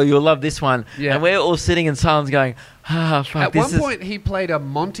 oh, you'll love this one. Yeah. And we're all sitting in silence going, fuck. At one point, he played a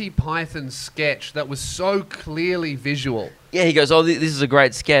Monty Python sketch that was so clearly visual. Yeah, he goes, oh, this is a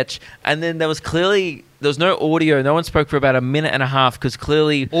great sketch. And then there was no audio. No one spoke for about a minute and a half because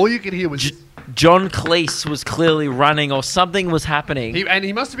clearly all you could hear was John Cleese was clearly running or something was happening.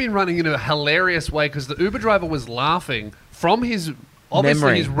 He must have been running in a hilarious way because the Uber driver was laughing from his...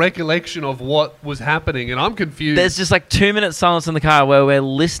 Obviously, his recollection of what was happening, and I'm confused. There's just like 2 minutes silence in the car where we're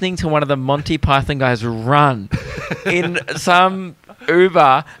listening to one of the Monty Python guys run in some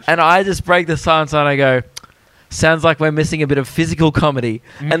Uber, and I just break the silence and I go, sounds like we're missing a bit of physical comedy.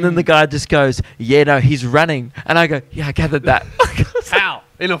 And then the guy just goes, yeah, no, he's running. And I go, yeah, I gathered that. How?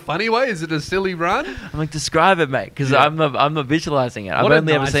 In a funny way? Is it a silly run? I'm like, describe it, mate, because I'm not visualizing it. I've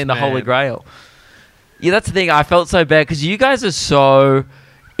only ever seen the Holy Grail. Yeah, that's the thing. I felt so bad because you guys are so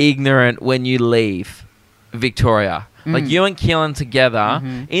ignorant when you leave Victoria. Like you and Keelan together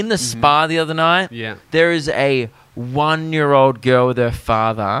in the spa the other night. Yeah. There is a 1-year-old girl with her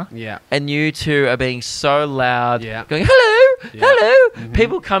father. Yeah. And you two are being so loud. Yeah. Going, hello, hello.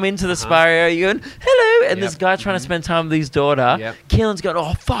 People come into the spa area. You're going, hello. And this guy trying to spend time with his daughter. Yep. Keelan's going,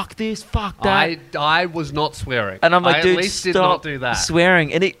 oh, fuck this, fuck that. I was not swearing. And I'm like, I dude, at least stop did not do that.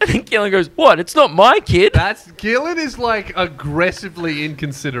 swearing. And Keelan goes, what? It's not my kid. Keelan is like aggressively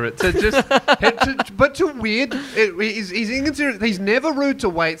inconsiderate. But to weird, he's inconsiderate. He's never rude to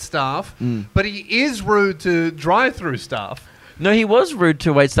wait staff, but he is rude to drive-through staff. No, he was rude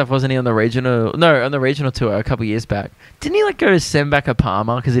to wait staff, wasn't he, on the regional tour a couple of years back? Didn't he go to Sembaka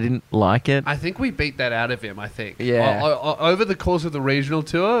Palmer because he didn't like it? I think we beat that out of him, I think. Yeah. Over the course of the regional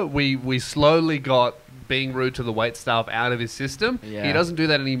tour, we slowly got being rude to the wait staff out of his system. Yeah. He doesn't do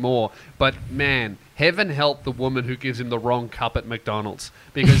that anymore. But, man, heaven help the woman who gives him the wrong cup at McDonald's.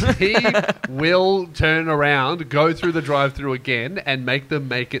 Because he will turn around, go through the drive-thru again, and make them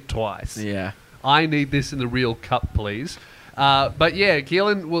make it twice. Yeah. I need this in the real cup, please. But yeah,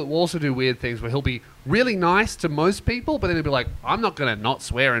 Keelan will also do weird things where he'll be really nice to most people, but then he'll be like, I'm not going to not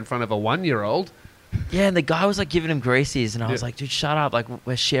swear in front of a 1-year-old. Yeah, and the guy was like giving him greasies, and I was like, dude, shut up. Like,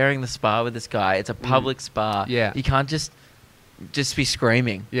 we're sharing the spa with this guy. It's a public spa. Yeah. You can't just be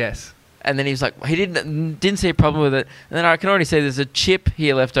screaming. Yes. And then he was like, he didn't see a problem with it. And then I can already say there's a chip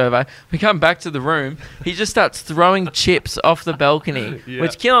here left over. We come back to the room. He just starts throwing chips off the balcony,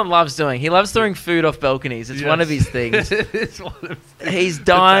 which Keelan loves doing. He loves throwing food off balconies. It's one of his things. It's one of his He's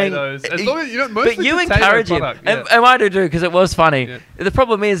dying. As long as, mostly but you encourage him. product, And I do too, because it was funny. Yeah. The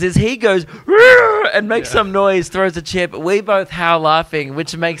problem is he goes "Rrr," and makes some noise, throws a chip. We both howl laughing,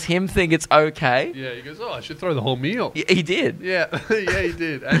 which makes him think it's okay. Yeah, he goes, oh, I should throw the whole meal. He did. Yeah, yeah, he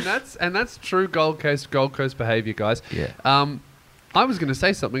did. And that's true Gold Coast behaviour, guys. Yeah. I was going to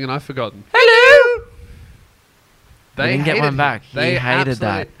say something and I've forgotten. Hello. They didn't get hated one him. back. They He hated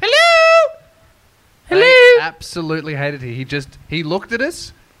that. Hello. They Hello. absolutely hated it. He looked at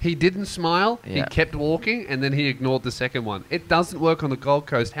us. He didn't smile. He Yeah. kept walking, and then he ignored the second one. It doesn't work on the Gold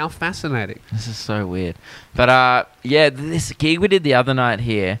Coast. How fascinating! This is so weird. But yeah, this gig we did the other night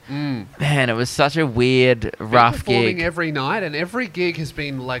here, man, it was such a weird, rough performing gig. every night, and every gig has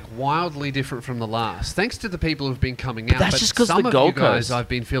been like wildly different from the last. Thanks to the people who've been coming out. that's just 'cause some the of Gold you guys Coast- I've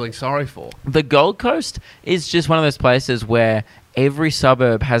been feeling sorry for. The Gold Coast is just one of those places where every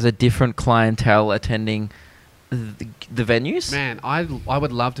suburb has a different clientele attending the venues. Man, I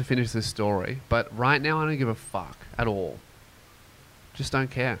would love to finish this story, but right now I don't give a fuck at all. Just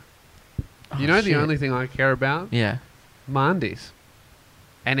don't care. You know the only thing I care about? Yeah. My undies.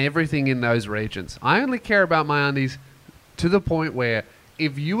 And everything in those regions. I only care about my undies to the point where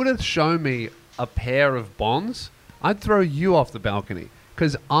if you were to show me a pair of Bonds, I'd throw you off the balcony.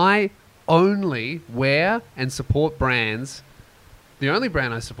 Because I only wear and support brands. The only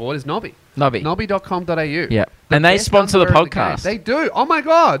brand I support is Nobby. Nobby. Nobby.com.au. Yeah. The And they best sponsor the underwear in game. podcast. They do. Oh my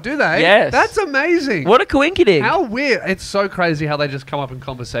God, do they? Yes. That's amazing. What a coinkydink. How weird. It's so crazy how they just come up in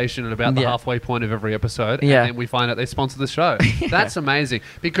conversation at about the halfway point of every episode. Yeah. And then we find out they sponsor the show. That's amazing.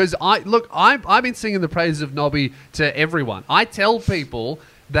 Because I've been singing the praises of Nobby to everyone. I tell people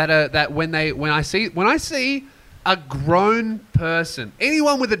that when I see a grown person,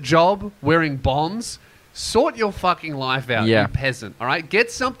 anyone with a job wearing Bonds, sort your fucking life out, Yeah. you peasant. All right,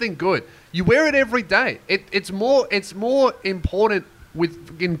 get something good. You wear it every day. It's more important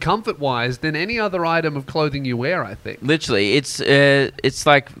in comfort wise than any other item of clothing you wear. I think. Literally, it's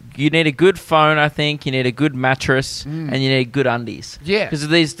like you need a good phone. I think you need a good mattress and you need good undies. Yeah. Because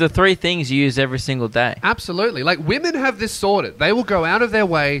these the three things you use every single day. Absolutely. Like women have this sorted. They will go out of their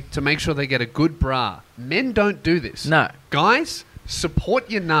way to make sure they get a good bra. Men don't do this. No. Guys, support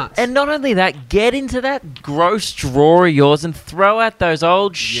your nuts. And not only that, get into that gross drawer of yours and throw out those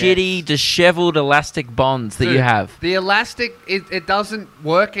old shitty, disheveled elastic bonds that Dude, you have. The elastic, it doesn't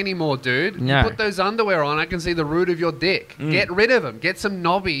work anymore, dude. No. You put those underwear on, I can see the root of your dick. Get rid of them. Get some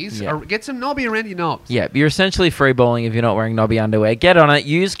knobbies. Yeah. Or get some knobby around your knobs. Yeah, you're essentially freeballing if you're not wearing Nobby underwear. Get on it.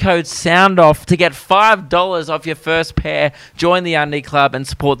 Use code SOUNDOFF to get $5 off your first pair. Join the Undie Club and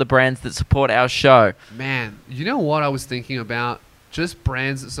support the brands that support our show. Man, you know what I was thinking about? Just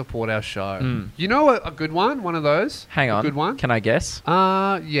brands that support our show. You know a good one? One of those? Hang on. A good one? Can I guess?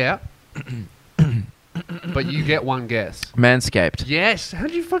 Yeah. But you get one guess. Manscaped. Yes. How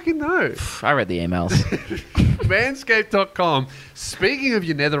did you fucking know? I read the emails. Manscaped.com. Speaking of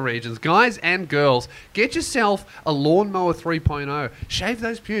your nether regions, guys and girls, get yourself a lawnmower 3.0. Shave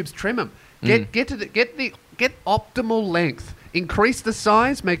those pubes, trim them. Get optimal length. Increase the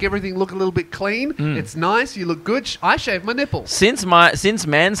size, make everything look a little bit clean. It's nice. You look good. I shave my nipples. Since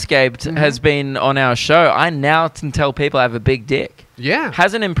Manscaped has been on our show, I now can tell people I have a big dick. Yeah.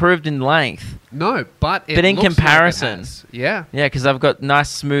 Hasn't improved in length. No, but it But in looks like it comparison. has. Yeah. Yeah, because I've got nice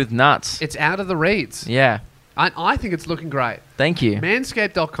smooth nuts. It's out of the reeds. Yeah. I think it's looking great. Thank you.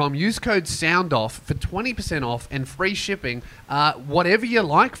 Manscaped.com. Use code SOUNDOFF for 20% off and free shipping. Whatever you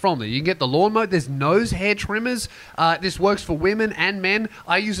like from there. You can get the lawnmower. There's nose hair trimmers. This works for women and men.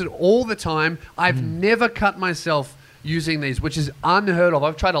 I use it all the time. I've never cut myself using these, which is unheard of.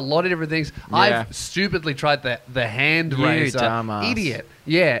 I've tried a lot of different things. Yeah. I've stupidly tried the hand You razor. dumbass. Idiot.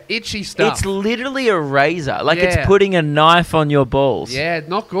 Yeah, itchy stuff. It's literally a razor. Like Yeah. it's putting a knife on your balls. Yeah,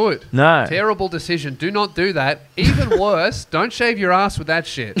 not good. No. Terrible decision. Do not do that. Even worse, don't shave your ass with that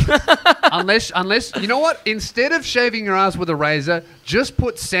shit. unless you know what? Instead of shaving your ass with a razor, just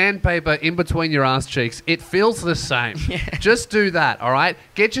put sandpaper in between your ass cheeks. It feels the same. Just do that, all right?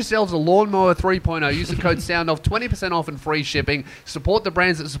 Get yourselves a lawnmower 3.0. Use the code SOUNDOFF, 20% off and free shipping. Support the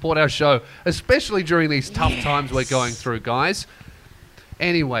brands that support our show, especially during these tough times we're going through, guys.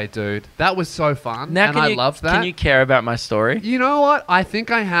 Anyway, dude, that was so fun, Now, and I loved that. Can you care about my story? You know what? I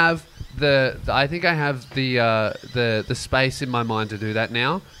think I have I think I have the space in my mind to do that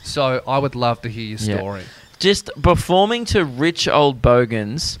now. So I would love to hear your story. Just performing to rich old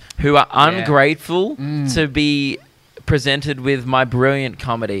bogans who are ungrateful to be presented with my brilliant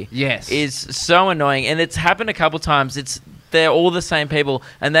comedy is so annoying, and it's happened a couple times. They're all the same people,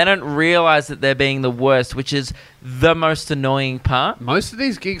 and they don't realize that they're being the worst, which is the most annoying part. Most of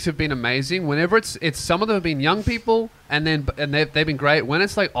these gigs have been amazing. Whenever it's some of them have been young people, and they've been great. When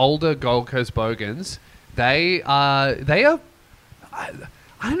it's like older Gold Coast bogans, they are.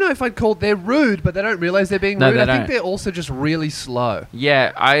 I don't know if I'd call they're rude, but they don't realize they're being rude. I think they're also just really slow.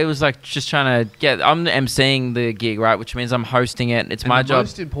 Yeah, I was like just trying to I'm emceeing the gig, right? Which means I'm hosting it. It's my job. The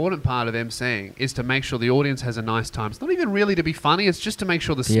most important part of emceeing is to make sure the audience has a nice time. It's not even really to be funny. It's just to make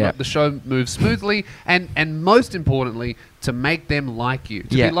sure the show moves smoothly, and most importantly, to make them like you, to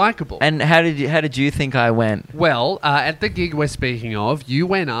be likable. And how did you think I went? Well, at the gig we're speaking of, you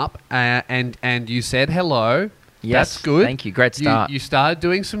went up and you said hello. Yes, that's good. Thank you. Great start. You started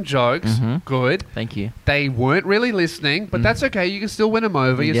doing some jokes. Mm-hmm. Good. Thank you. They weren't really listening, but that's okay. You can still win them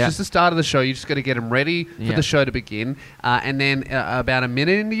over. It's just the start of the show. You just got to get them ready for the show to begin. And then about a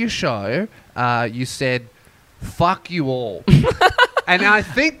minute into your show, you said, "Fuck you all." And I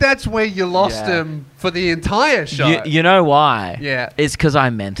think that's where you lost them for the entire show. You know why? Yeah. It's because I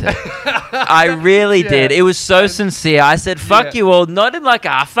meant it. I really did. It was so sincere. I said, fuck you all. Not in like,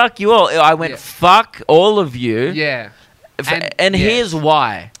 fuck you all. I went, fuck all of you. Yeah. And here's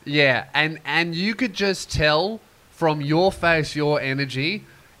why. Yeah. And you could just tell from your face, your energy,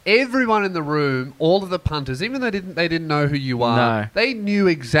 everyone in the room, all of the punters, even though they didn't know who you are, they knew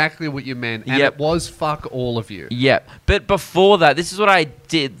exactly what you meant. And it was fuck all of you. Yep. But before that, this is what I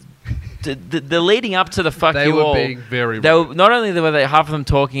did. The leading up to the fuck you all, they were being very rude. They were, not only were they half of them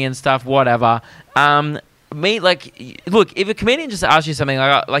talking and stuff, whatever. Look, if a comedian just asks you something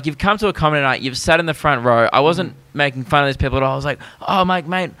like you've come to a comedy night, you've sat in the front row. I wasn't making fun of these people at all. I was like, oh,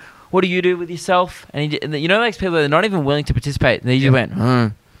 mate, what do you do with yourself? And you know, those people that are not even willing to participate. And he just went,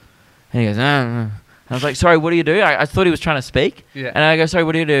 and he goes, And I was like, sorry, what do you do? I thought he was trying to speak. Yeah. And I go, sorry,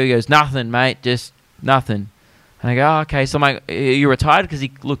 what do you do? He goes, nothing, mate, just nothing. And I go, oh, okay. So I'm like, are you retired? Because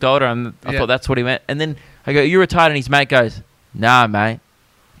he looked older, and I thought that's what he meant. And then I go, you retired? And his mate goes, nah, mate,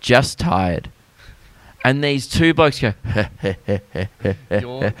 just tired. And these two blokes go,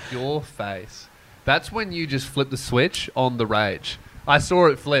 your face. That's when you just flip the switch on the rage. I saw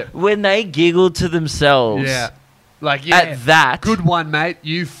it flip. When they giggled to themselves. Yeah. Like, at that. Good one, mate.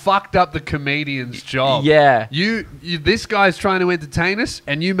 You fucked up the comedian's job. Yeah. This guy's trying to entertain us,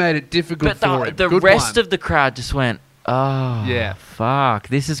 and you made it difficult for him. The rest of the crowd just went, oh, fuck.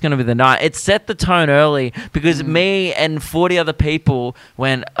 This is going to be the night. It set the tone early because me and 40 other people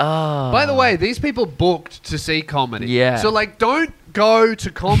went, oh. By the way, these people booked to see comedy. Yeah. So, like, don't go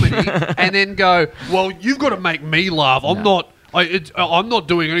to comedy and then go, well, you've got to make me laugh. I'm not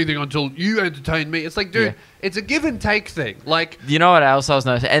doing anything until you entertain me. It's like, dude, it's a give and take thing. Like, you know what else I was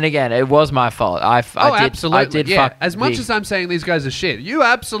noticing? And again, it was my fault. Absolutely. I did fuck. As much as I'm saying these guys are shit, you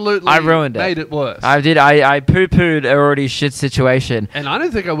absolutely made it worse. I did. I poo-pooed a already shit situation. And I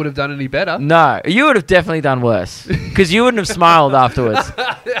don't think I would have done any better. No, you would have definitely done worse because you wouldn't have smiled afterwards.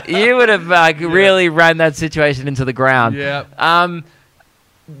 You would have really ran that situation into the ground. Yeah.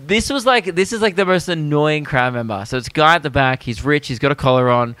 This is like the most annoying crowd member. So it's a guy at the back. He's rich. He's got a collar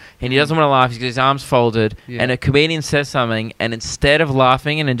on, and he doesn't want to laugh. He's got his arms folded, and a comedian says something, and instead of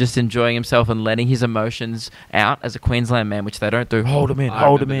laughing and just enjoying himself and letting his emotions out as a Queensland man, which they don't do, hold him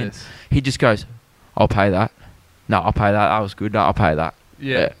in. He just goes, "I'll pay that. No, I'll pay that. That was good. No, I'll pay that."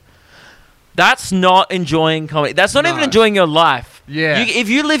 Yeah. That's not enjoying comedy. That's not even enjoying your life. Yeah. If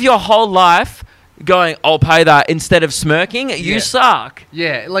you live your whole life going, I'll pay that instead of smirking, you suck.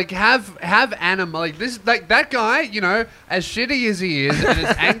 Yeah, like have animal like this, like that guy, you know, as shitty as he is and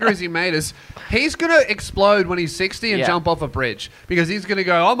as angry as he made us, he's gonna explode when he's 60 and jump off a bridge because he's gonna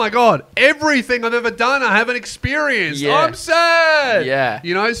go, oh my god, everything I've ever done I haven't experienced. I'm sad. Yeah.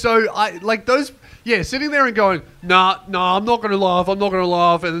 You know, so I like those. Yeah, sitting there and going, nah, I'm not gonna laugh, and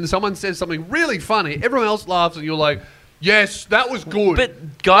then someone says something really funny, everyone else laughs, and you're like, yes, that was good.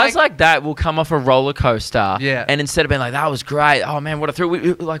 But guys like that will come off a roller coaster. Yeah. And instead of being like, that was great. Oh, man, what a thrill.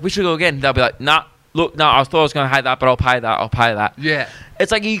 We should go again. They'll be like, nah, look, no, I thought I was going to hate that, but I'll pay that. Yeah.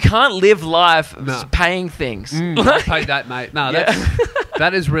 It's like you can't live life paying things. I'll pay that, mate. No,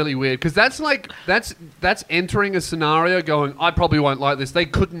 that is really weird. Because that's entering a scenario going, I probably won't like this. They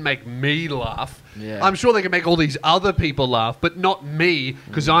couldn't make me laugh. Yeah. I'm sure they can make all these other people laugh, but not me,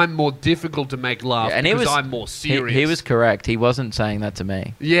 because I'm more difficult to make laugh, Yeah, and because I'm more serious. He was correct. He wasn't saying that to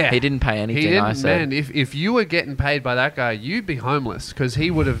me. Yeah. He didn't pay anything. He didn't, I said. man. If you were getting paid by that guy, you'd be homeless, because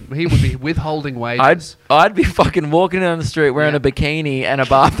he would be withholding wages. I'd be fucking walking down the street wearing Yeah. a bikini and a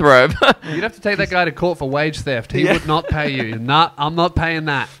bathrobe. You'd have to take that guy to court for wage theft. He Yeah. would not pay you. I'm not paying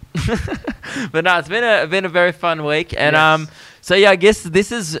that. But no, it's been a very fun week, and Yes. so yeah, I guess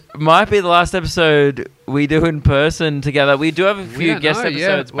might be the last episode we do in person together. We do have a We few don't guest know,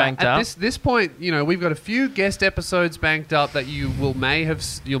 episodes Well, banked at up. this point, we've got a few guest episodes banked up that you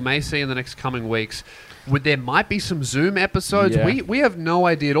may see in the next coming weeks. There might be some Zoom episodes. Yeah. We have no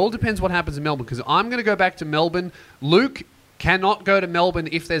idea. It all depends what happens in Melbourne, because I'm going to go back to Melbourne. Luke cannot go to Melbourne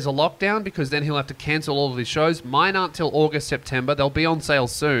if there's a lockdown, because then he'll have to cancel all of his shows. Mine aren't till August, September. They'll be on sale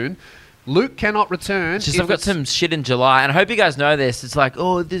soon. Luke cannot return. It's just if I've got it's- some shit in July, and I hope you guys know this. It's like,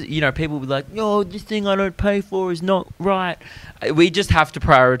 people will be like, oh, this thing I don't pay for is not right. We just have to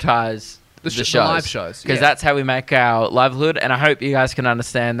prioritize the the live shows, because yeah. that's how we make our livelihood, and I hope you guys can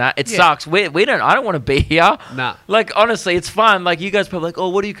understand that. It Yeah. sucks. I don't want to be here. Nah. Like, honestly, it's fun. Like, you guys probably like, oh,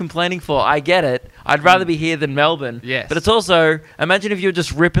 what are you complaining for? I get it. I'd rather be here than Melbourne. Yes. But it's also, imagine if you're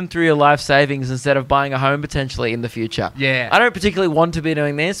just ripping through your life savings instead of buying a home potentially in the future. Yeah. I don't particularly want to be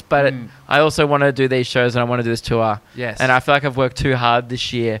doing this, but I also want to do these shows and I want to do this tour. Yes. And I feel like I've worked too hard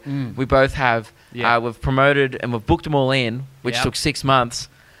this year. We both have. Yeah. We've promoted and we've booked them all in, which Yep. took 6 months.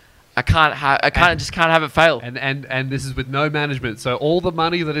 I can't have it fail. And this is with no management. So all the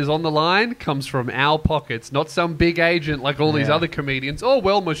money that is on the line comes from our pockets, not some big agent like all these Yeah. other comedians. Oh,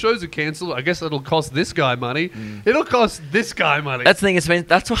 well, my shows are cancelled. I guess it'll cost this guy money. It'll cost this guy money. That's the thing.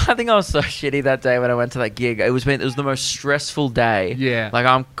 That's why I think I was so shitty that day when I went to that gig. It was the most stressful day. Yeah. Like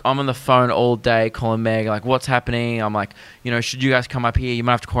I'm on the phone all day calling Meg, like, what's happening? I'm like, should you guys come up here? You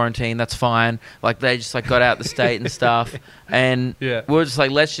might have to quarantine. That's fine. Like they just like got out the state and stuff, and Yeah. we were just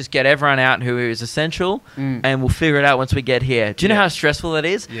like, let's just get everyone out who is essential, and we'll figure it out once we get here. Do you know Yeah. how stressful that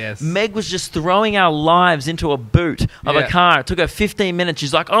is? Yes. Meg was just throwing our lives into a boot of Yeah. a car. It took her 15 minutes.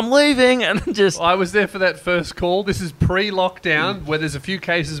 She's like, I'm leaving, and just. I was there for that first call. This is pre-lockdown, where there's a few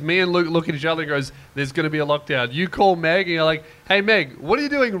cases. Me and Luke look at each other and goes, there's going to be a lockdown. You call Meg and you're like, hey, Meg, what are you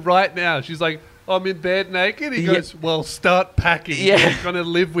doing right now? She's like, I'm in bed naked. He Yeah. goes, well, start packing. Yeah. You're going to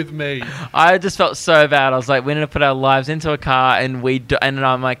live with me. I just felt so bad. I was like, we need to put our lives into a car, and and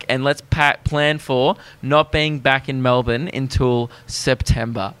I'm like, and let's plan for not being back in Melbourne until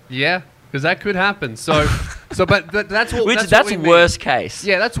September. Yeah, because that could happen. So, but that's what. That's what we mean. worst case.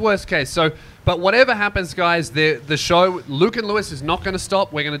 Yeah, that's worst case. So, but whatever happens, guys, the show, Luke and Lewis, is not going to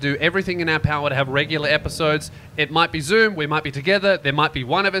stop. We're going to do everything in our power to have regular episodes. It might be Zoom, we might be together, there might be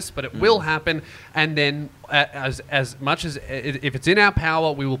one of us, but it will happen. And then, as much as if it's in our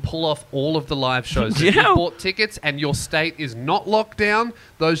power, we will pull off all of the live shows. Do you If you know- bought tickets and your state is not locked down,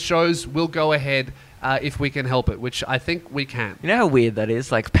 those shows will go ahead. If we can help it, which I think we can. You know how weird that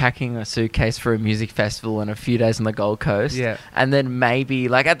is? Like packing a suitcase for a music festival and a few days on the Gold Coast. Yeah. And then maybe,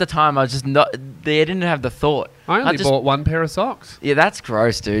 like at the time, I was just not. They didn't have the thought. I only just- bought one pair of socks. Yeah, that's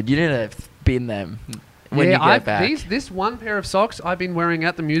gross, dude. You didn't have bin them when you get back. This one pair of socks I've been wearing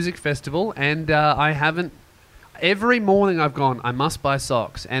at the music festival, and I haven't. Every morning I've gone, I must buy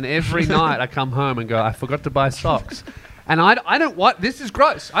socks, and every night I come home and go, I forgot to buy socks, and I don't want. This is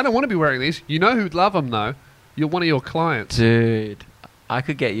gross. I don't want to be wearing these. You know who'd love them though? You're one of your clients. Dude, I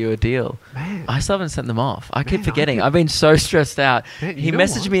could get you a deal. Man. I still haven't sent them off. I keep Man, forgetting. I I've been so stressed out. Man, you He know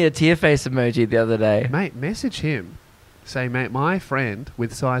messaged what? me a tear face emoji the other day. Mate, message him. Say, mate, my friend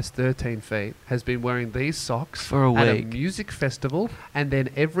with size 13 feet has been wearing these socks For a at a week. music festival, and then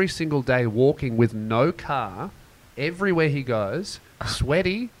every single day walking with no car, everywhere he goes,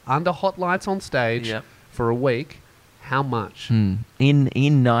 sweaty, under hot lights on stage Yep. for a week. How much? In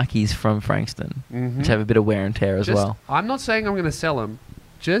Nikes from Frankston, Mhm. which have a bit of wear and tear as Just- well. I'm not saying I'm going to sell them.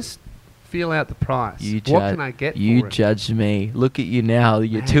 Just feel out the price. You What ju- can I get You for it? judged me. Look at you now.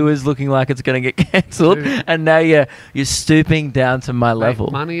 Your Man. tour's looking like it's going to get cancelled, Dude. and now you're stooping down to my Mate,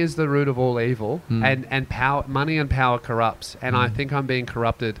 level. money is the root of all evil, Mm. and power, money and power corrupts. And I think I'm being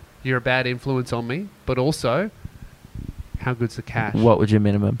corrupted. You're a bad influence on me, but also, how good's the cash? What would your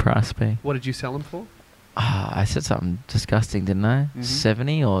minimum price be? What did you sell them for? I said something disgusting, didn't I? Mhm.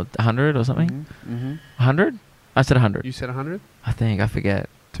 70 or 100 or something? Mm-hmm. 100? I said 100. You said 100? I think. I forget.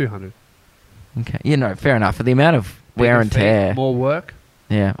 200. Okay. You know, fair enough. For the amount of wear Bigger and feet, tear. more work.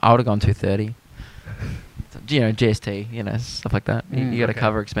 Yeah, I would have gone 230. GST, stuff like that. You got to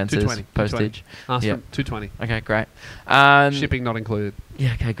cover expenses, 220, postage. 220. Okay, great. Shipping not included.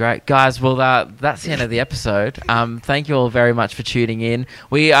 Yeah, okay, great. Guys, well, that's the end of the episode. Thank you all very much for tuning in.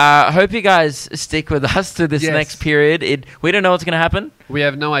 We hope you guys stick with us through this next period. We don't know what's going to happen. We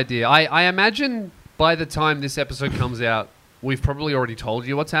have no idea. I imagine by the time this episode comes out, we've probably already told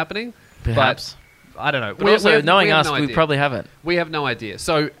you what's happening. Perhaps. But I don't know. But also, knowing us, we probably haven't. We have no idea.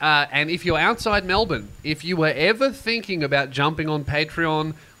 So, and if you're outside Melbourne, if you were ever thinking about jumping on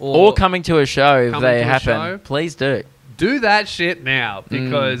Patreon or coming to a show if they happen, please do. Do that shit now,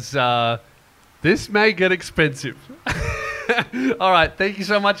 because this may get expensive. All right. Thank you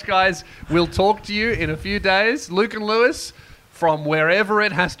so much, guys. We'll talk to you in a few days. Luke and Lewis, from wherever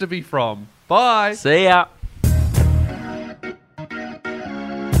it has to be from. Bye. See ya.